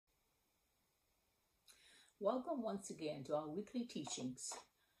Welcome once again to our weekly teachings.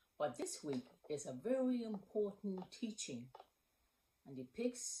 But this week is a very important teaching and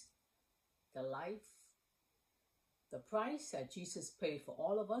depicts the life, the price that Jesus paid for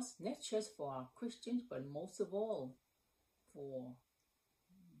all of us, not just for our Christians, but most of all for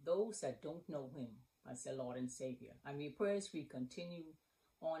those that don't know Him as their Lord and Savior. And we pray as we continue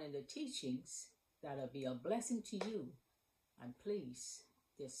on in the teachings that it'll be a blessing to you. And please,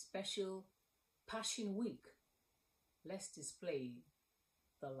 this special Passion Week, let's display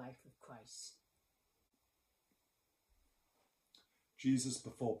the life of Christ. Jesus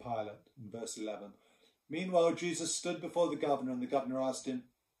before Pilate, in verse 11. Meanwhile, Jesus stood before the governor, and the governor asked him,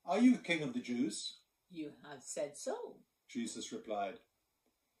 "Are you the king of the Jews?" "You have said so," Jesus replied.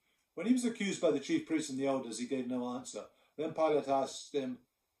 When he was accused by the chief priests and the elders, he gave no answer. Then Pilate asked him,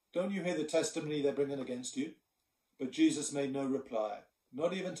 "Don't you hear the testimony they're bringing against you?" But Jesus made no reply,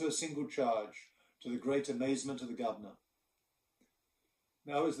 not even to a single charge, to the great amazement of the governor.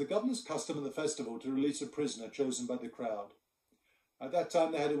 Now it was the governor's custom at the festival to release a prisoner chosen by the crowd. At that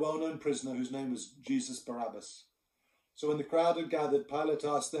time they had a well-known prisoner whose name was Jesus Barabbas. So when the crowd had gathered, Pilate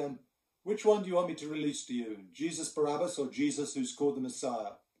asked them, "Which one do you want me to release to you, Jesus Barabbas or Jesus who's called the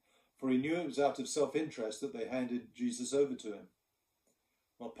Messiah?" For he knew it was out of self-interest that they handed Jesus over to him.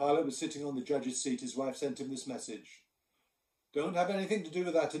 While Pilate was sitting on the judge's seat, his wife sent him this message: "Don't have anything to do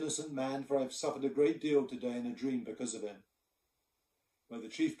with that innocent man, for I have suffered a great deal today in a dream because of him." But the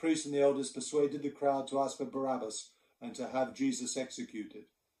chief priests and the elders persuaded the crowd to ask for Barabbas and to have Jesus executed.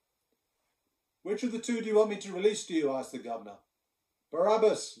 "Which of the two do you want me to release to you?" asked the governor.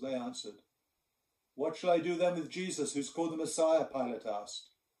 "Barabbas," they answered. "What shall I do then with Jesus, who's called the Messiah?" Pilate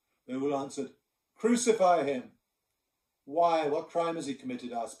asked. They all answered, "Crucify him." "Why, what crime has he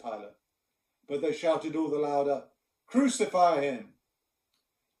committed?" asked Pilate. But they shouted all the louder, "Crucify him!"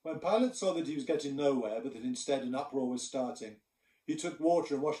 When Pilate saw that he was getting nowhere, but that instead an uproar was starting, he took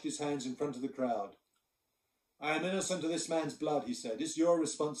water and washed his hands in front of the crowd. "I am innocent of this man's blood," he said. "It's your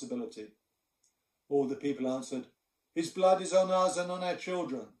responsibility." All the people answered, "His blood is on us and on our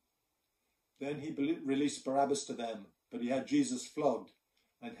children." Then he released Barabbas to them, but he had Jesus flogged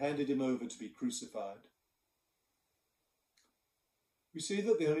and handed him over to be crucified. We see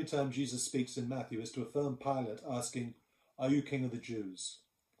that the only time Jesus speaks in Matthew is to affirm Pilate asking, "Are you king of the Jews?"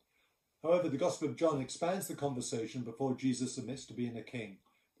 However, the Gospel of John expands the conversation before Jesus admits to being a king,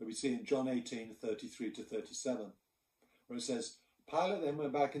 that we see in John 18:33-37, where it says, "Pilate then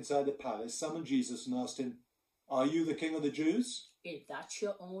went back inside the palace, summoned Jesus and asked him, 'Are you the king of the Jews?'" "Is that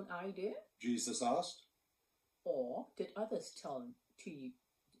your own idea?" Jesus asked. "Or did others talk to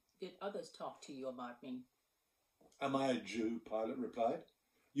you about me?" "Am I a Jew?" Pilate replied.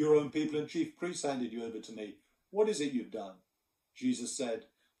 "Your own people and chief priests handed you over to me. What is it you've done?" Jesus said,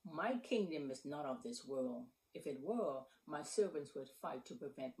 "My kingdom is not of this world. If it were, my servants would fight to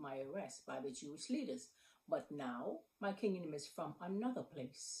prevent my arrest by the Jewish leaders. But now my kingdom is from another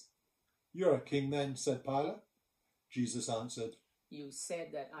place." "You're a king then," said Pilate. Jesus answered, "You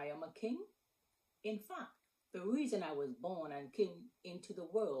said that I am a king? In fact, the reason I was born and came into the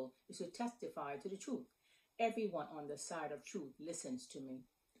world is to testify to the truth. Everyone on the side of truth listens to me."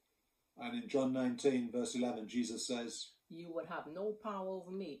 And in John 19:11, Jesus says, "You would have no power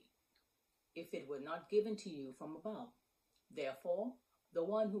over me if it were not given to you from above. Therefore, the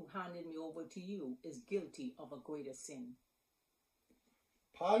one who handed me over to you is guilty of a greater sin."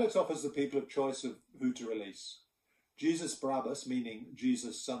 Pilate offers the people a choice of who to release. Jesus Barabbas, meaning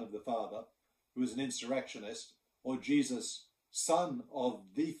Jesus, son of the Father, who was an insurrectionist, or Jesus, son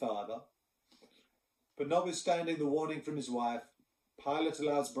of the Father. But notwithstanding the warning from his wife, Pilate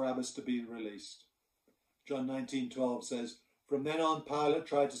allows Barabbas to be released. John 19:12 says, "From then on Pilate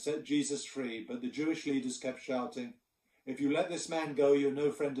tried to set Jesus free, but the Jewish leaders kept shouting, 'If you let this man go, you're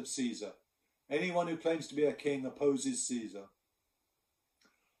no friend of Caesar. Anyone who claims to be a king opposes Caesar.'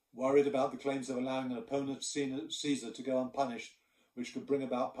 Worried about the claims of allowing an opponent of Caesar to go unpunished, which could bring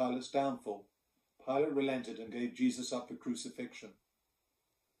about Pilate's downfall, Pilate relented and gave Jesus up for crucifixion.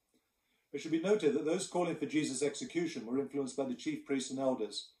 It should be noted that those calling for Jesus' execution were influenced by the chief priests and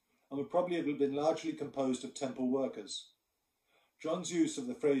elders, and would probably have been largely composed of temple workers. John's use of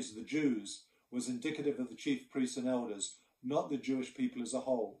the phrase "the Jews" was indicative of the chief priests and elders, not the Jewish people as a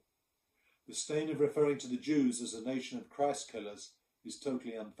whole. The stain of referring to the Jews as a nation of Christ killers is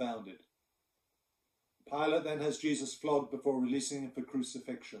totally unfounded. Pilate then has Jesus flogged before releasing him for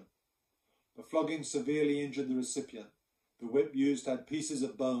crucifixion. The flogging severely injured the recipient. The whip used had pieces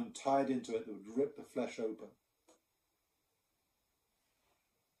of bone tied into it that would rip the flesh open.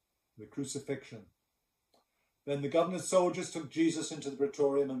 The crucifixion. Then the governor's soldiers took Jesus into the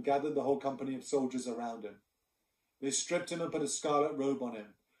praetorium and gathered the whole company of soldiers around him. They stripped him and put a scarlet robe on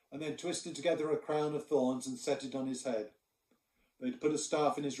him, and then twisted together a crown of thorns and set it on his head. They'd put a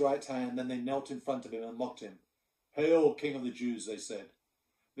staff in his right hand, then they knelt in front of him and mocked him. "Hail, King of the Jews," they said.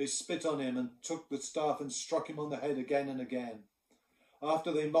 They spit on him and took the staff and struck him on the head again and again.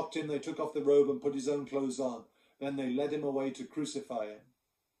 After they mocked him, they took off the robe and put his own clothes on. Then they led him away to crucify him.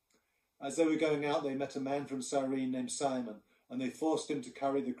 As they were going out, they met a man from Cyrene named Simon, and they forced him to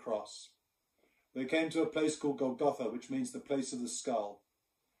carry the cross. They came to a place called Golgotha, which means the place of the skull.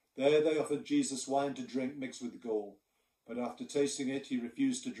 There they offered Jesus wine to drink mixed with gall, but after tasting it, he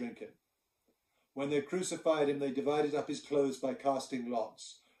refused to drink it. When they crucified him, they divided up his clothes by casting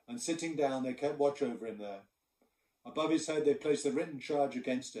lots, and sitting down, they kept watch over him there. Above his head, they placed a written charge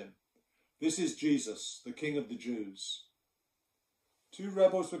against him. "This is Jesus, the King of the Jews." 2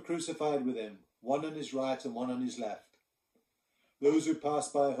 rebels were crucified with him, one on his right and one on his left. Those who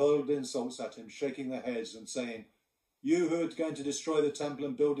passed by hurled insults at him, shaking their heads and saying, "You who are going to destroy the temple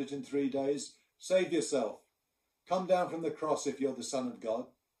and build it in 3 days, save yourself. Come down from the cross if you're the Son of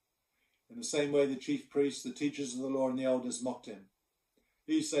God." In the same way, the chief priests, the teachers of the law, and the elders mocked him.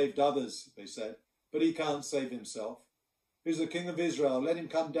 "He saved others," they said, "but he can't save himself. He's the King of Israel. Let him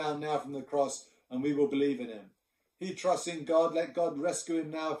come down now from the cross, and we will believe in him. He trusts in God. Let God rescue him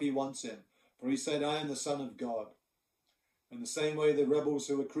now if he wants him, for he said, 'I am the Son of God.'" In the same way, the rebels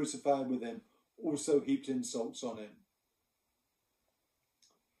who were crucified with him also heaped insults on him.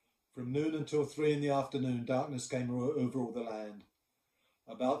 From noon until 3 in the afternoon, darkness came over all the land.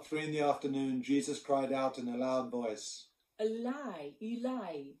 About 3 in the afternoon, Jesus cried out in a loud voice, "Eli,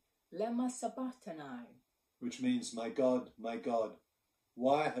 Eli, lema sabachthani," which means, my God,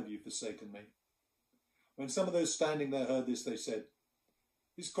 why have you forsaken me?" When some of those standing there heard this, they said,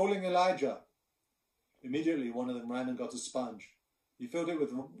 "He's calling Elijah." Immediately one of them ran and got a sponge. He filled it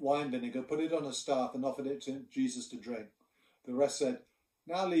with wine vinegar, put it on a staff, and offered it to Jesus to drink. The rest said,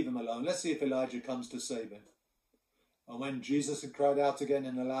 "Now leave him alone. Let's see if Elijah comes to save him." And when Jesus had cried out again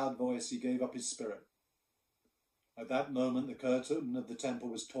in a loud voice, he gave up his spirit. At that moment, the curtain of the temple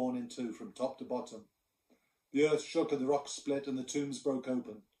was torn in two from top to bottom. The earth shook and the rocks split and the tombs broke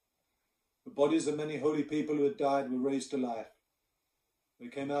open. The bodies of many holy people who had died were raised to life. They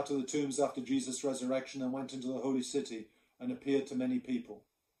came out of the tombs after Jesus' resurrection and went into the holy city and appeared to many people.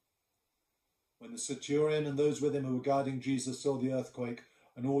 When the centurion and those with him who were guarding Jesus saw the earthquake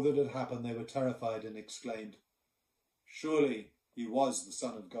and all that had happened, they were terrified and exclaimed, "Surely he was the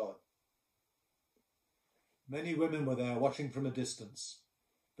Son of God." Many women were there watching from a distance.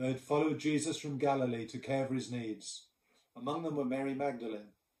 They had followed Jesus from Galilee to care for his needs. Among them were Mary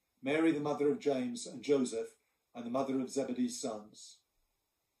Magdalene, Mary the mother of James and Joseph, and the mother of Zebedee's sons.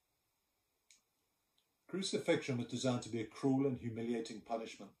 Crucifixion was designed to be a cruel and humiliating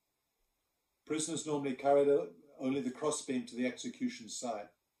punishment. Prisoners normally carried only the crossbeam to the execution site.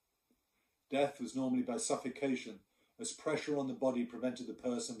 Death was normally by suffocation, as pressure on the body prevented the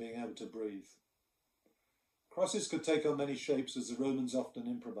person being able to breathe. Crosses could take on many shapes, as the Romans often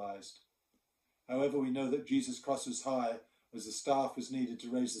improvised. However, we know that Jesus' cross was high, as the staff was needed to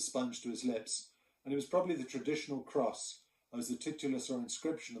raise the sponge to his lips, and it was probably the traditional cross, as the titulus or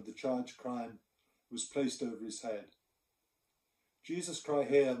inscription of the charged crime was placed over his head. Jesus' cry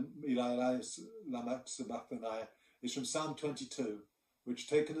here, Eli, Eli, lama sabachthani, is from Psalm 22, which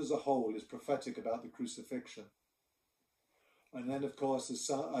taken as a whole is prophetic about the crucifixion. And then, of course, there's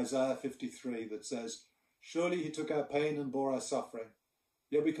Isaiah 53 that says, "Surely he took our pain and bore our suffering.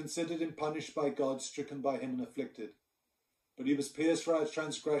 Yet we considered him punished by God, stricken by him and afflicted. But he was pierced for our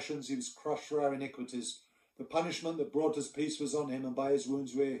transgressions, he was crushed for our iniquities. The punishment that brought us peace was on him, and by his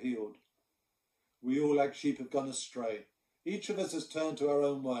wounds we are healed. We all like sheep have gone astray. Each of us has turned to our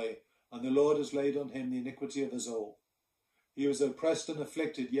own way, and the Lord has laid on him the iniquity of us all. He was oppressed and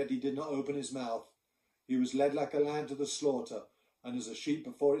afflicted, yet he did not open his mouth. He was led like a lamb to the slaughter, and as a sheep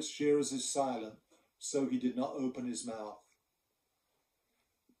before its shearers is silent, so he did not open his mouth."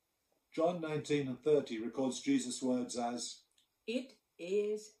 John 19 and 30 records Jesus' words as, "It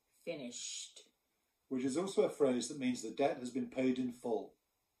is finished," which is also a phrase that means the debt has been paid in full.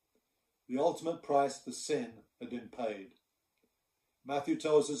 The ultimate price for sin had been paid. Matthew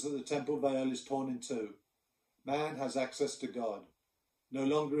tells us that the temple veil is torn in two. Man has access to God. No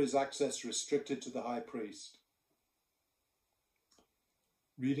longer is access restricted to the high priest.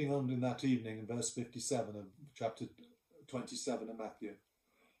 Reading on in that evening in verse 57 of chapter 27 of Matthew.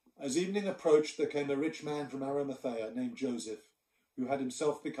 As evening approached, there came a rich man from Arimathea named Joseph, who had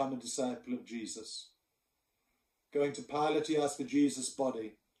himself become a disciple of Jesus. Going to Pilate, he asked for Jesus'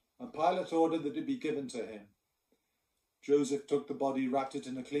 body, and Pilate ordered that it be given to him. Joseph took the body, wrapped it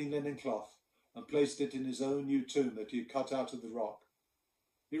in a clean linen cloth, and placed it in his own new tomb that he had cut out of the rock.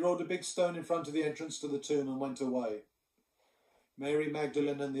 He rolled a big stone in front of the entrance to the tomb and went away. Mary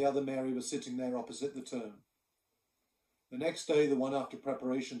Magdalene and the other Mary were sitting there opposite the tomb. The next day, the one after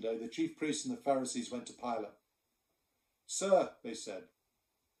Preparation Day, the chief priests and the Pharisees went to Pilate. "Sir," they said,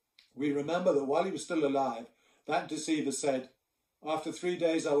 "we remember that while he was still alive, that deceiver said, 'After 3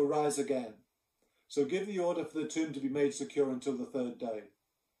 days I will rise again.' So give the order for the tomb to be made secure until the 3rd day.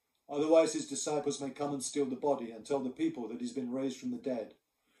 Otherwise his disciples may come and steal the body and tell the people that he's been raised from the dead.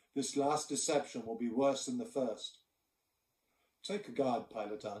 This last deception will be worse than the first." "Take a guard,"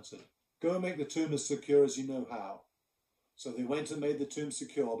 Pilate answered. "Go and make the tomb as secure as you know how." So they went and made the tomb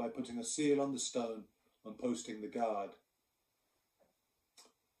secure by putting a seal on the stone and posting the guard.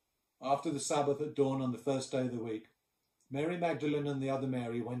 After the Sabbath at dawn on the 1st day of the week, Mary Magdalene and the other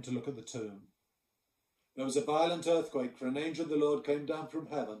Mary went to look at the tomb. There was a violent earthquake, for an angel of the Lord came down from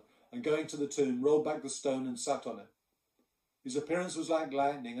heaven and, going to the tomb, rolled back the stone and sat on it. His appearance was like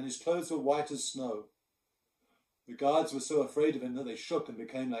lightning, and his clothes were white as snow. The guards were so afraid of him that they shook and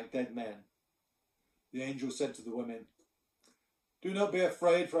became like dead men. The angel said to the women, "Do not be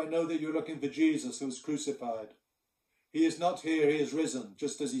afraid, for I know that you are looking for Jesus, who was crucified. He is not here, he is risen,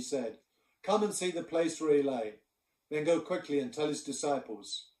 just as he said. Come and see the place where he lay. Then go quickly and tell his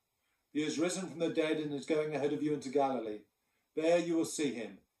disciples. He is risen from the dead and is going ahead of you into Galilee. There you will see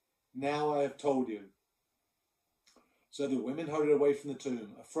him. Now I have told you." So the women hurried away from the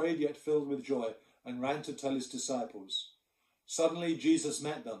tomb, afraid yet filled with joy, and ran to tell his disciples. Suddenly Jesus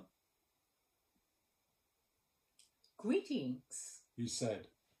met them. "Greetings," he said.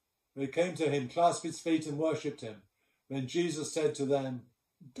 They came to him, clasped his feet and worshipped him. Then Jesus said to them,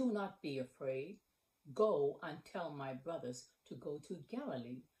 "Do not be afraid. Go and tell my brothers to go to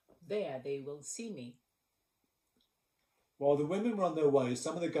Galilee. There they will see me." While the women were on their way,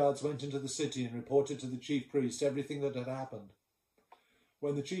 some of the guards went into the city and reported to the chief priests everything that had happened.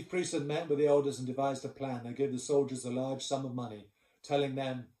 When the chief priests had met with the elders and devised a plan, they gave the soldiers a large sum of money, telling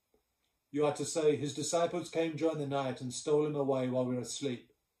them, "You are to say, 'His disciples came during the night and stole him away while we were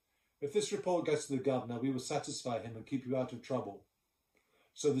asleep.' If this report gets to the governor, we will satisfy him and keep you out of trouble."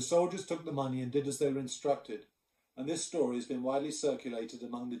 So the soldiers took the money and did as they were instructed, and this story has been widely circulated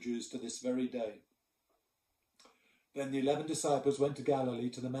among the Jews to this very day. Then the 11 disciples went to Galilee,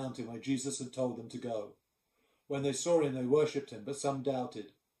 to the mountain where Jesus had told them to go. When they saw him, they worshipped him, but some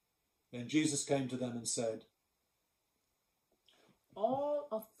doubted. Then Jesus came to them and said, "All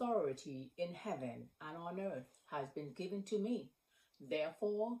authority in heaven and on earth has been given to me.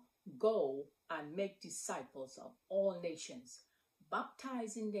 Therefore, go and make disciples of all nations,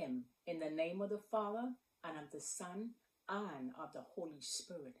 baptizing them in the name of the Father and of the Son and of the Holy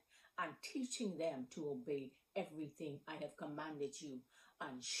Spirit, and teaching them to obey everything I have commanded you.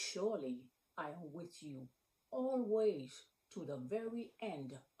 And surely I am with you always to the very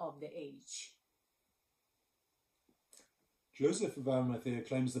end of the age." Joseph of Arimathea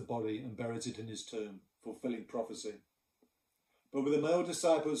claims the body and buries it in his tomb, fulfilling prophecy. But with the male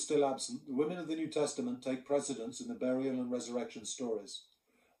disciples still absent, the women of the New Testament take precedence in the burial and resurrection stories,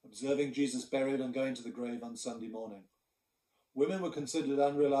 observing Jesus' burial and going to the grave on Sunday morning. Women were considered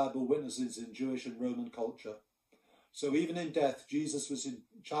unreliable witnesses in Jewish and Roman culture, so even in death, Jesus was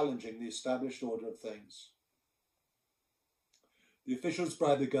challenging the established order of things. The officials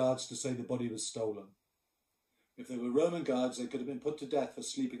bribed the guards to say the body was stolen. If they were Roman guards, they could have been put to death for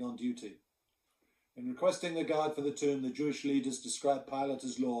sleeping on duty. In requesting the guard for the tomb, the Jewish leaders described Pilate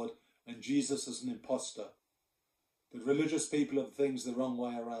as Lord and Jesus as an impostor. The religious people have things the wrong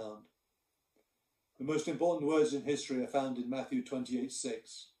way around. The most important words in history are found in Matthew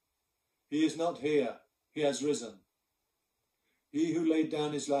 28:6. "He is not here, he has risen. He who laid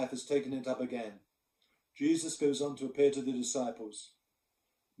down his life has taken it up again." Jesus goes on to appear to the disciples.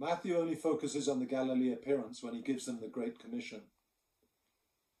 Matthew only focuses on the Galilee appearance when he gives them the Great Commission.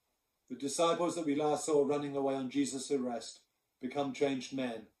 The disciples that we last saw running away on Jesus' arrest become changed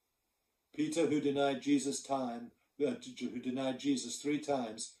men. Peter, who denied Jesus 3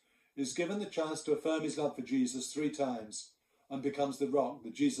 times, is given the chance to affirm his love for Jesus 3 times and becomes the rock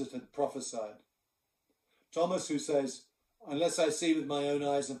that Jesus had prophesied. Thomas, who says, "Unless I see with my own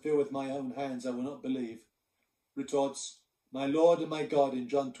eyes and feel with my own hands, I will not believe," retorts, "My Lord and my God," in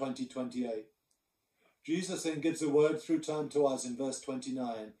John 20:28. Jesus then gives a word through time to us in verse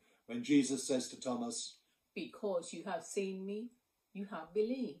 29, when Jesus says to Thomas, "Because you have seen me, you have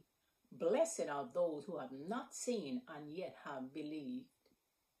believed. Blessed are those who have not seen and yet have believed."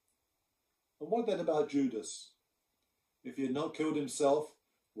 And what then about Judas? If he had not killed himself,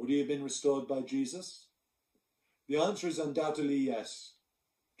 would he have been restored by Jesus? The answer is undoubtedly yes.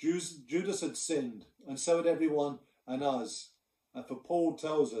 Judas had sinned, and so had everyone and us. And for Paul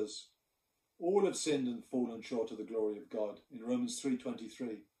tells us, all have sinned and fallen short of the glory of God in Romans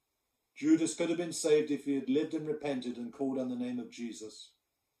 3:23. Judas could have been saved if he had lived and repented and called on the name of Jesus.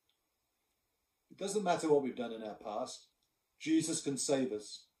 It doesn't matter what we've done in our past. Jesus can save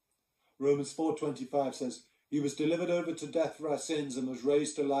us. Romans 4:25 says, he was delivered over to death for our sins and was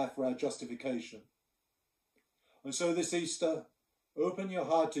raised to life for our justification. And so this Easter, open your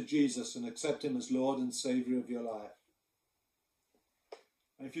heart to Jesus and accept him as Lord and Saviour of your life.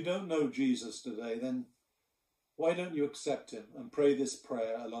 And if you don't know Jesus today, then why don't you accept him and pray this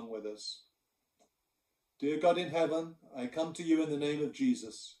prayer along with us? Dear God in heaven, I come to you in the name of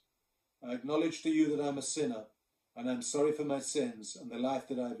Jesus. I acknowledge to you that I'm a sinner and I'm sorry for my sins and the life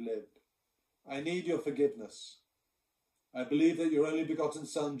that I've lived. I need your forgiveness. I believe that your only begotten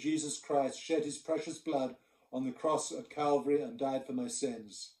Son, Jesus Christ, shed his precious blood on the cross at Calvary and died for my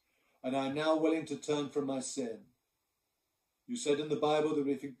sins, and I am now willing to turn from my sin. You said in the Bible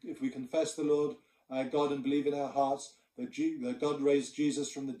that if we confess the Lord our God and believe in our hearts that God raised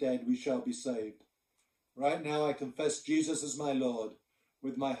Jesus from the dead, we shall be saved. Right now I confess Jesus as my Lord.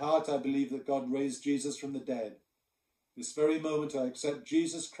 With my heart I believe that God raised Jesus from the dead. This very moment I accept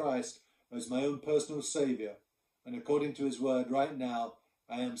Jesus Christ as my own personal Saviour, and according to his word, right now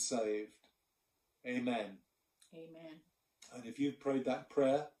I am saved. Amen. Amen. And if you've prayed that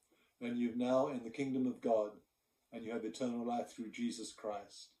prayer, then you're now in the kingdom of God and you have eternal life through Jesus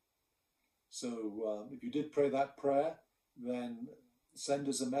Christ. So if you did pray that prayer, then send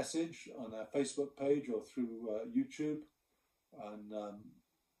us a message on our Facebook page or through YouTube, and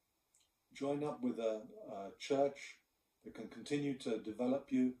join up with a church that can continue to develop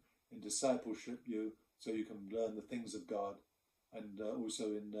you and discipleship you so you can learn the things of God, and also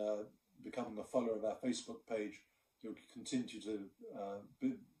in becoming a follower of our Facebook page, you'll continue to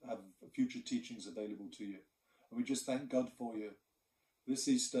have future teachings available to you. And we just thank God for you. This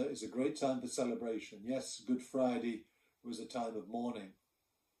Easter is a great time for celebration. Yes, Good Friday was a time of mourning,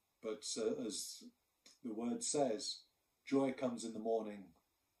 but as the word says, joy comes in the morning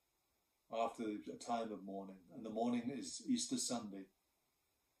after a time of mourning. And the morning is Easter Sunday,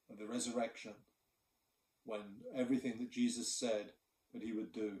 and the resurrection, when everything that Jesus said that he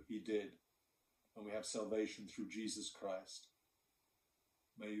would do, he did. And we have salvation through Jesus Christ.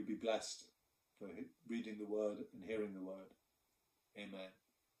 May you be blessed for reading the word and hearing the word. Amen.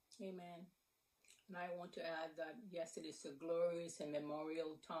 Amen. And I want to add that, yes, it is a glorious and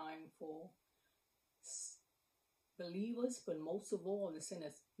memorial time for believers, but most of all the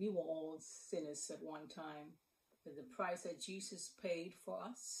sinners. We were all sinners at one time. But the price that Jesus paid for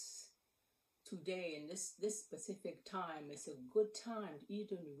us today, in this specific time, is a good time to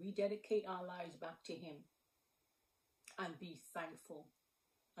either rededicate our lives back to him and be thankful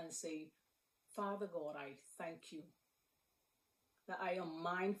and say, Father God, I thank you that I am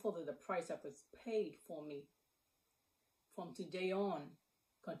mindful of the price that was paid for me. From today on,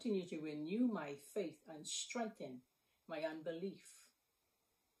 continue to renew my faith and strengthen my unbelief.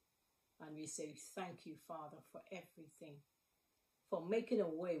 And we say, thank you, Father, for everything. For making a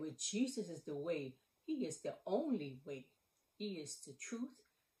way where Jesus is the way. He is the only way. He is the truth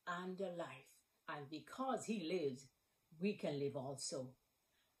and the life. And because he lives, we can live also.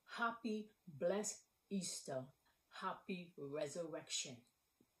 Happy, blessed Easter. Happy Resurrection.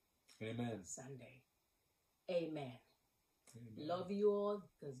 Amen. Sunday. Amen. Amen. Love you all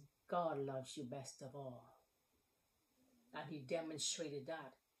because God loves you best of all. And he demonstrated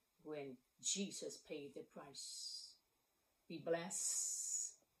that when Jesus paid the price. Be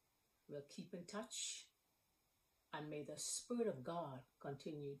blessed. We'll keep in touch. And may the Spirit of God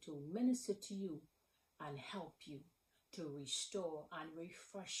continue to minister to you and help you to restore and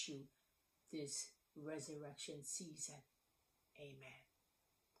refresh you this resurrection season. Amen.